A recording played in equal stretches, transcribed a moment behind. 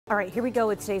All right, here we go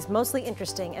with today's Mostly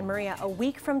Interesting. And Maria, a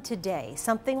week from today,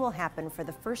 something will happen for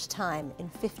the first time in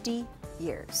 50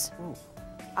 years.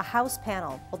 A House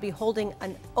panel will be holding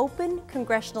an open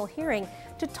congressional hearing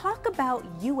to talk about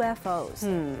UFOs.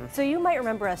 So you might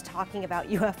remember us talking about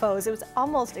UFOs. It was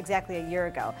almost exactly a year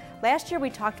ago. Last year we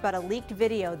talked about a leaked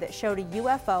video that showed a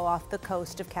UFO off the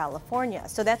coast of California.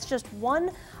 So that's just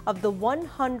one of the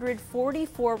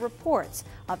 144 reports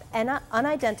of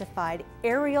unidentified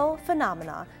aerial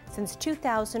phenomena since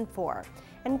 2004.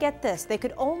 And get this, they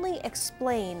could only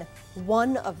explain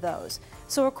one of those.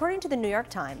 So according to the New York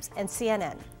Times and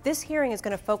CNN, this hearing is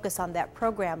going to focus on that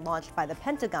program launched by the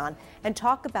Pentagon and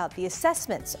talk about the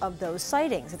assessments of those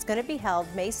sightings. It's going to be held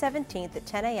May 17th at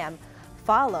 10 a.m.,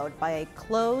 followed by a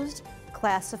closed,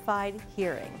 classified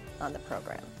hearing on the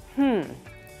program.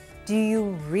 Do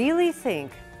you really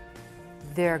think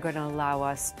they're going to allow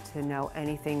us to know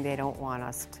anything they don't want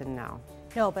us to know?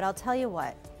 No, but I'll tell you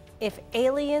what. If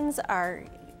aliens are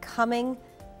coming,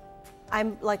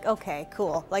 I'm like, okay,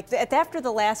 cool. Like after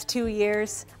the last 2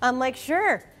 years, I'm like,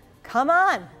 sure, come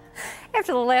on.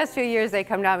 After the last few years, they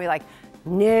come down and be like,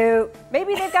 no.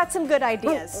 Maybe they've got some good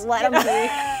ideas. Let them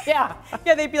be. Yeah,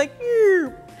 they'd be like,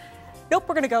 nope,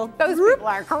 we're gonna go. Those people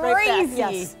are Right crazy.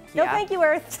 back. Yes. No, thank you,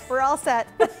 Earth. We're all set.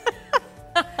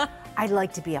 I'd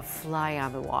like to be a fly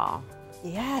on the wall.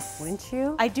 Yes. Wouldn't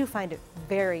you? I do find it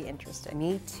very interesting.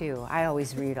 Me too. I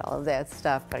always read all of that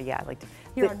stuff, but yeah, I'd like to.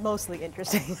 You're mostly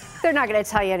interesting. They're not going to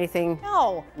tell you anything.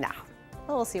 No. No.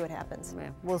 Well, we'll see what happens.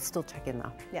 Yeah, we'll still check in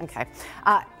though. Yes. Okay.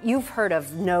 You've heard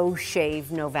of No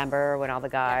Shave November, when all the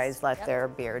guys let their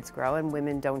beards grow and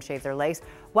women don't shave their legs.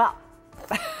 Well,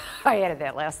 I added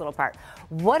that last little part.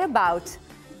 What about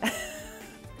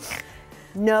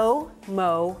No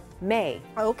Mow May?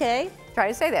 Okay. Try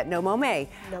to say that, No Mow May.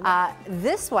 No mow.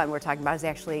 This one we're talking about is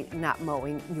actually not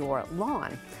mowing your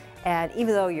lawn. And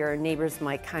even though your neighbors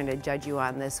might kind of judge you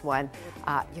on this one,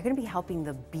 you're going to be helping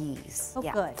the bees. Oh,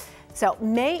 good. So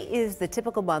May is the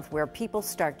typical month where people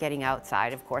start getting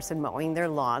outside, of course, and mowing their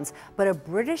lawns. But a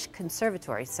British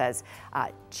conservatory says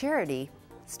charity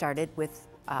started with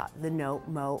the No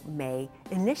Mow May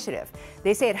initiative.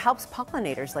 They say it helps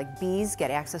pollinators like bees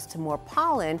get access to more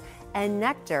pollen and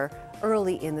nectar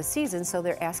early in the season, so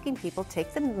they're asking people to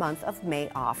take the month of May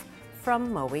off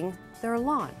from mowing their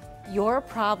lawn. Your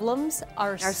problems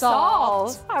are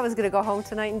solved. I was going to go home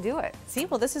tonight and do it. See,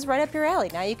 well, this is right up your alley.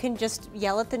 Now you can just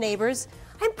yell at the neighbors,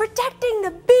 I'm protecting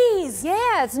the bees.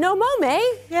 Yeah, it's No Mow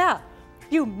May. Yeah,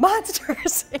 you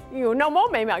monsters. You No Mow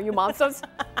May, you monsters.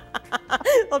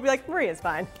 They'll be like, Maria's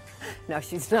fine. No,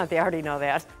 she's not. They already know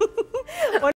that.